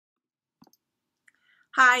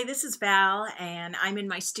Hi, this is Val, and I'm in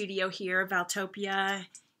my studio here, Valtopia,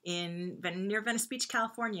 near Venice Beach,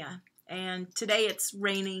 California. And today it's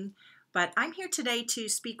raining, but I'm here today to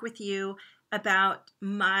speak with you about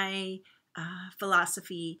my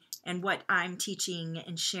philosophy and what I'm teaching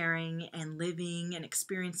and sharing and living and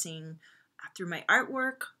experiencing through my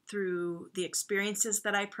artwork, through the experiences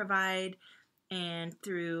that I provide, and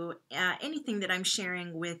through anything that I'm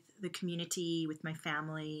sharing with the community, with my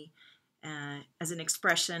family, as an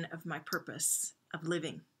expression of my purpose of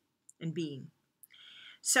living and being.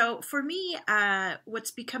 So for me,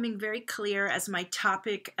 what's becoming very clear as my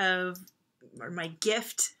topic of, or my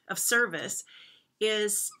gift of service,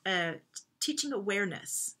 is teaching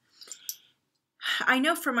awareness. I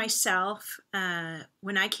know for myself,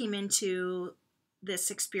 when I came into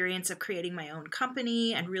this experience of creating my own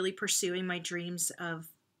company and really pursuing my dreams of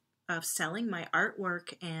selling my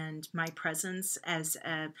artwork and my presence as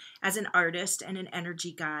an artist and an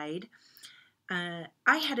energy guide,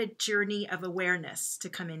 I had a journey of awareness to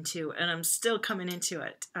come into, and I'm still coming into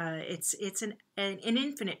it. It's an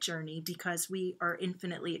infinite journey because we are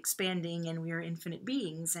infinitely expanding and we are infinite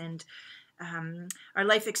beings, and our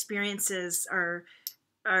life experiences are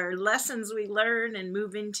lessons we learn and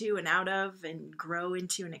move into and out of and grow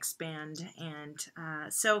into and expand.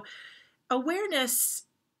 And so awareness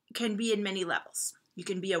can be in many levels. You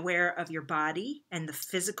can be aware of your body and the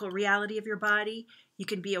physical reality of your body. You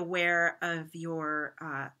can be aware of your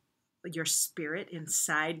spirit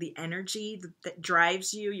inside, the energy that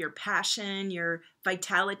drives you, your passion, your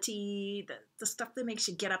vitality, the stuff that makes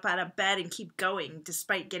you get up out of bed and keep going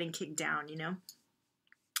despite getting kicked down, you know?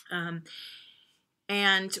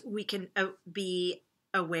 And we can be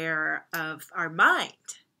aware of our mind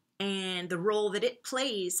and the role that it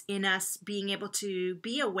plays in us being able to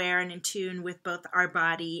be aware and in tune with both our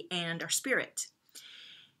body and our spirit.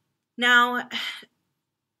 Now,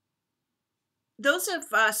 those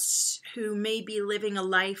of us who may be living a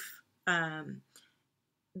life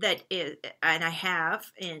that is, and I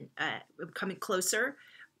have, and coming closer,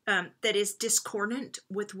 that is discordant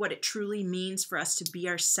with what it truly means for us to be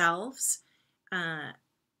ourselves,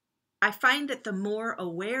 I find that the more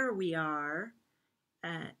aware we are,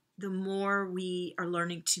 the more we are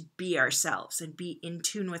learning to be ourselves and be in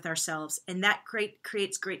tune with ourselves. And that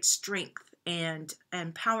creates great strength and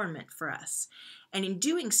empowerment for us. And in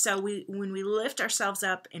doing so, when we lift ourselves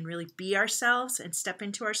up and really be ourselves and step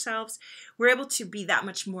into ourselves, we're able to be that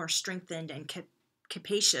much more strengthened and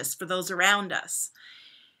capacious for those around us.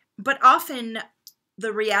 But often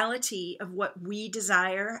the reality of what we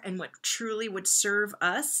desire and what truly would serve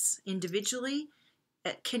us individually,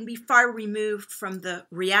 it can be far removed from the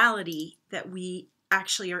reality that we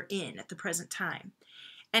actually are in at the present time.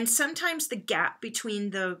 And sometimes the gap between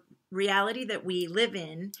the reality that we live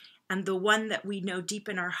in and the one that we know deep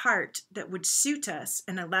in our heart that would suit us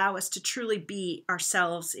and allow us to truly be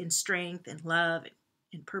ourselves in strength and love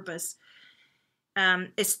and purpose,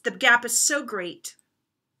 the gap is so great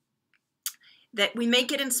that we may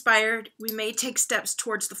get inspired, we may take steps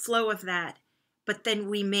towards the flow of that, but then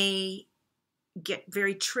we may get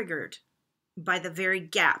very triggered by the very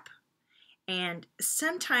gap. And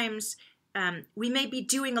sometimes we may be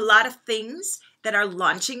doing a lot of things that are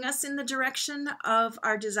launching us in the direction of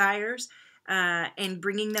our desires and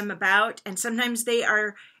bringing them about. And sometimes they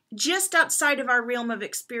are just outside of our realm of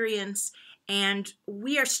experience, and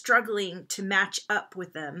we are struggling to match up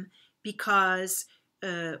with them because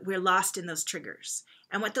we're lost in those triggers.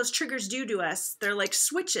 And what those triggers do to us, they're like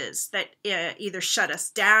switches that either shut us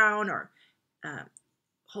down or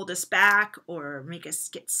hold us back or make us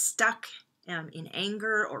get stuck in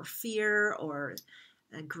anger or fear or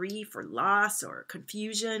grief or loss or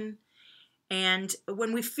confusion. And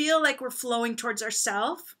when we feel like we're flowing towards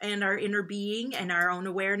ourself and our inner being and our own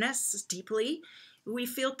awareness deeply, we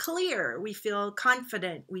feel clear, we feel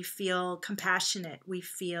confident, we feel compassionate, we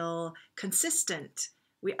feel consistent.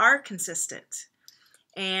 We are consistent.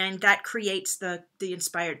 And that creates the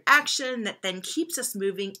inspired action that then keeps us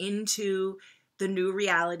moving into the new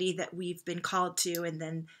reality that we've been called to. And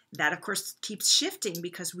then that, of course, keeps shifting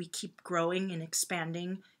because we keep growing and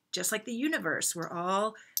expanding, just like the universe. We're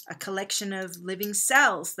all a collection of living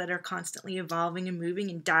cells that are constantly evolving and moving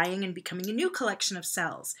and dying and becoming a new collection of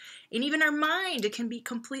cells. And even our mind, it can be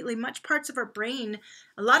completely, much parts of our brain,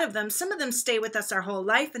 a lot of them, some of them stay with us our whole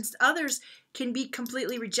life, and others can be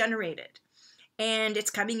completely regenerated. And it's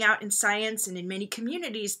coming out in science and in many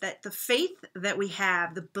communities that the faith that we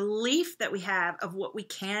have, the belief that we have of what we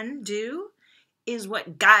can do is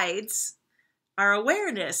what guides our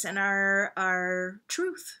awareness and our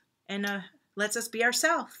truth and lets us be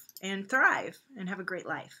ourselves and thrive and have a great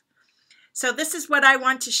life. So this is what I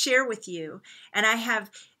want to share with you. And I have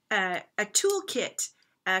a toolkit,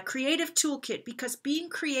 a creative toolkit, because being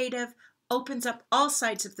creative opens up all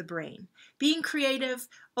sides of the brain. Being creative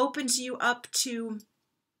opens you up to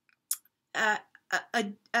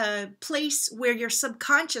a place where your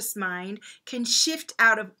subconscious mind can shift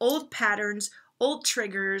out of old patterns, old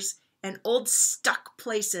triggers, and old stuck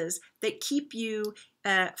places that keep you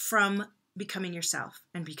from becoming yourself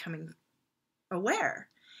and becoming aware.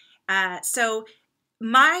 So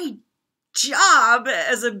my job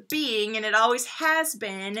as a being, and it always has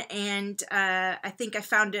been, and I think I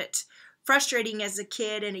found it frustrating as a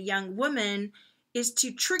kid and a young woman, is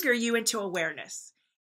to trigger you into awareness.